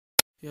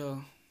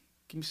Yo,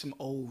 give me some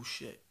old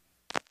shit.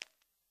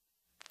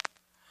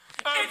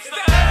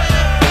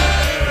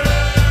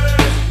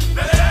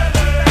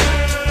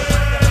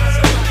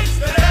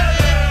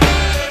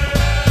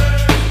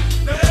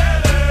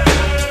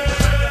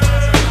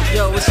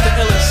 Yo, it's the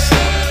Illest.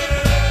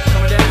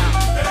 Coming down.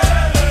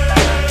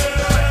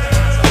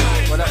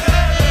 What up?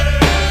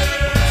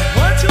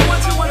 1, 2,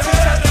 1, 2, 1, 2,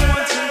 testing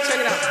 1, 2. Check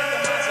it out.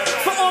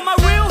 For all my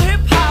real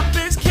hip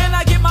hoppers, can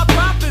I get my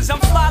proppers? I'm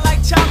fly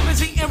like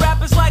choppers, eating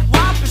rappers like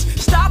whoppers.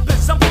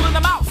 Stoppers, I'm pulling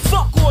them out.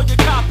 Fuck all your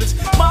coppers.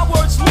 My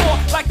words law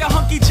like the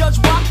hunky Judge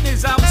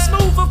Wapner's. I'm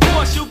smooth, of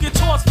course. You get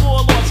tossed for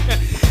a loss.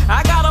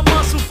 I got a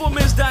muscle for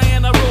Miss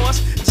Diana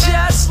Ross.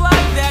 Just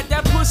like that,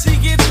 that pussy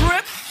gets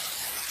ripped.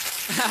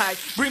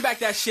 Bring back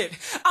that shit.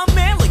 I'm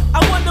manly.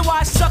 I wonder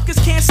why suckers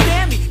can't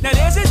stand me. Now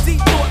there's a deep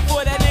thought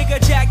for that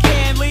nigga Jack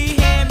Hanley.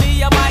 Hand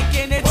me a mic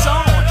and it's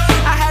on.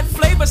 I had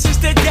flavor since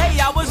the day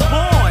I was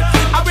born.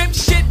 I rip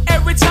shit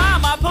every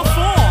time I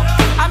perform.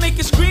 I make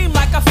you scream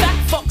like a fat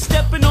fuck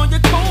stepping on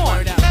your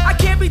corn. I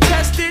can't be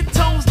tested.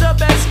 Tone's the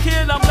best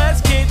kid. I'm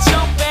less kid.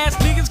 Jump ass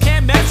niggas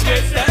can't mess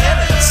with that.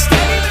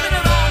 Steady living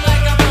around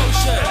like a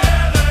brochure.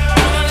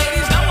 All the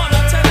ladies know I'm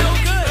up to no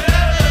good.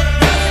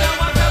 Now you know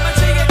I'm coming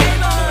to your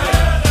neighborhood.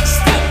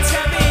 Step to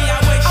me, I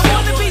wish I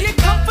wanna be your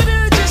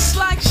comforter just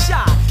like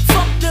Shy.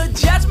 Fuck the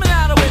Jasmine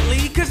out of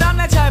Whitley, cause I'm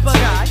that type of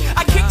guy.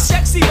 I kick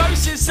sexy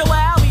verses, so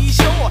I'll be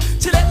sure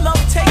to let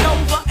love take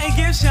over and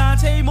give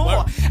Shantae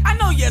more. I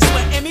know you're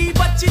sweating me,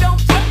 but you don't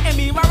threaten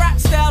me. My rap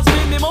style's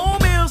winning more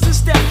meals than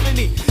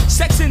Stephanie.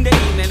 Sex in the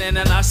evening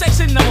and sex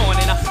in the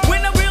morning.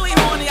 When I'm really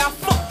horny, I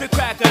fuck the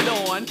crack of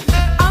dawn.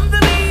 I'm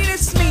the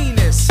meanest,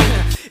 meanest.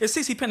 If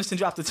Cece Peniston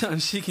dropped the tongue,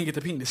 she can get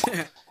the penis.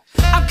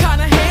 I'm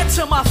kinda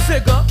handsome, my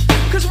figure.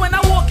 Cause when I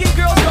walk in,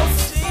 girls go,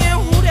 damn,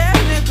 who that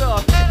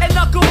nigga? And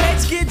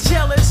knuckleheads get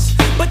jealous,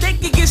 but they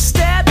can get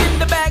stabbed in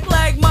the back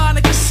like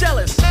Monica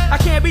Seles. I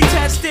can't be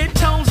tested,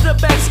 Tone's the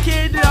best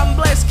kid. I'm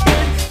blessed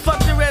kid, fuck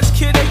the rest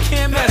kid, they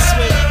can't mess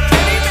with.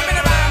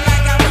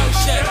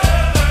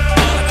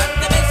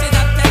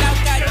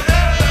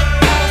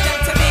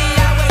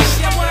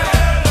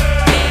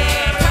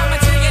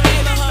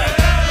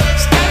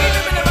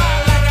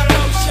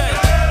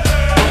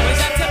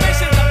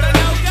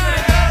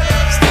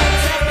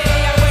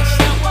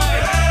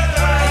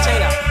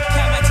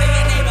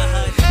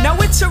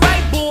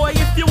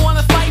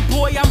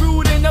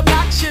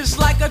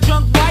 Like a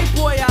drunk white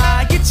boy,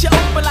 I get you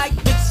open like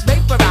it's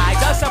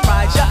vaporized. I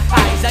surprise your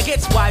eyes, I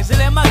get wiser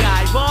than my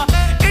guy, but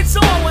it's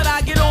on when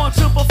I get on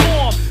to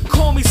perform.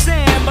 Call me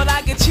Sam, but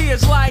I get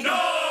cheers like no!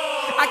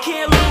 I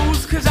can't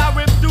lose, cause I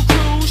rip through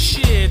crews.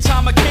 Shit,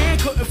 Tom McCann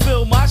couldn't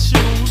fill my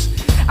shoes.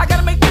 I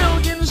gotta make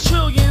millions,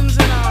 trillions,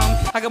 and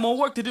I got more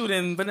work to do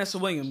than Vanessa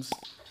Williams.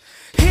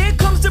 Here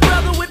comes the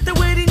brother with the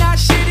witty, not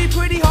shitty.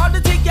 Pretty hard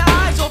to take your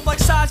eyes off like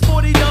size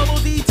 40 double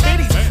D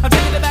titties. I'm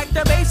taking it back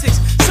to basics.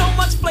 So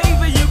much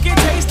flavor you can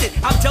taste it.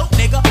 I'm dope,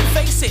 nigga,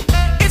 face it.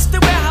 It's the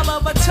way I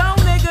love a tone,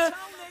 nigga.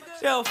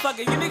 Yo, fuck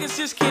it, you niggas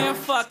just can't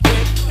fuck.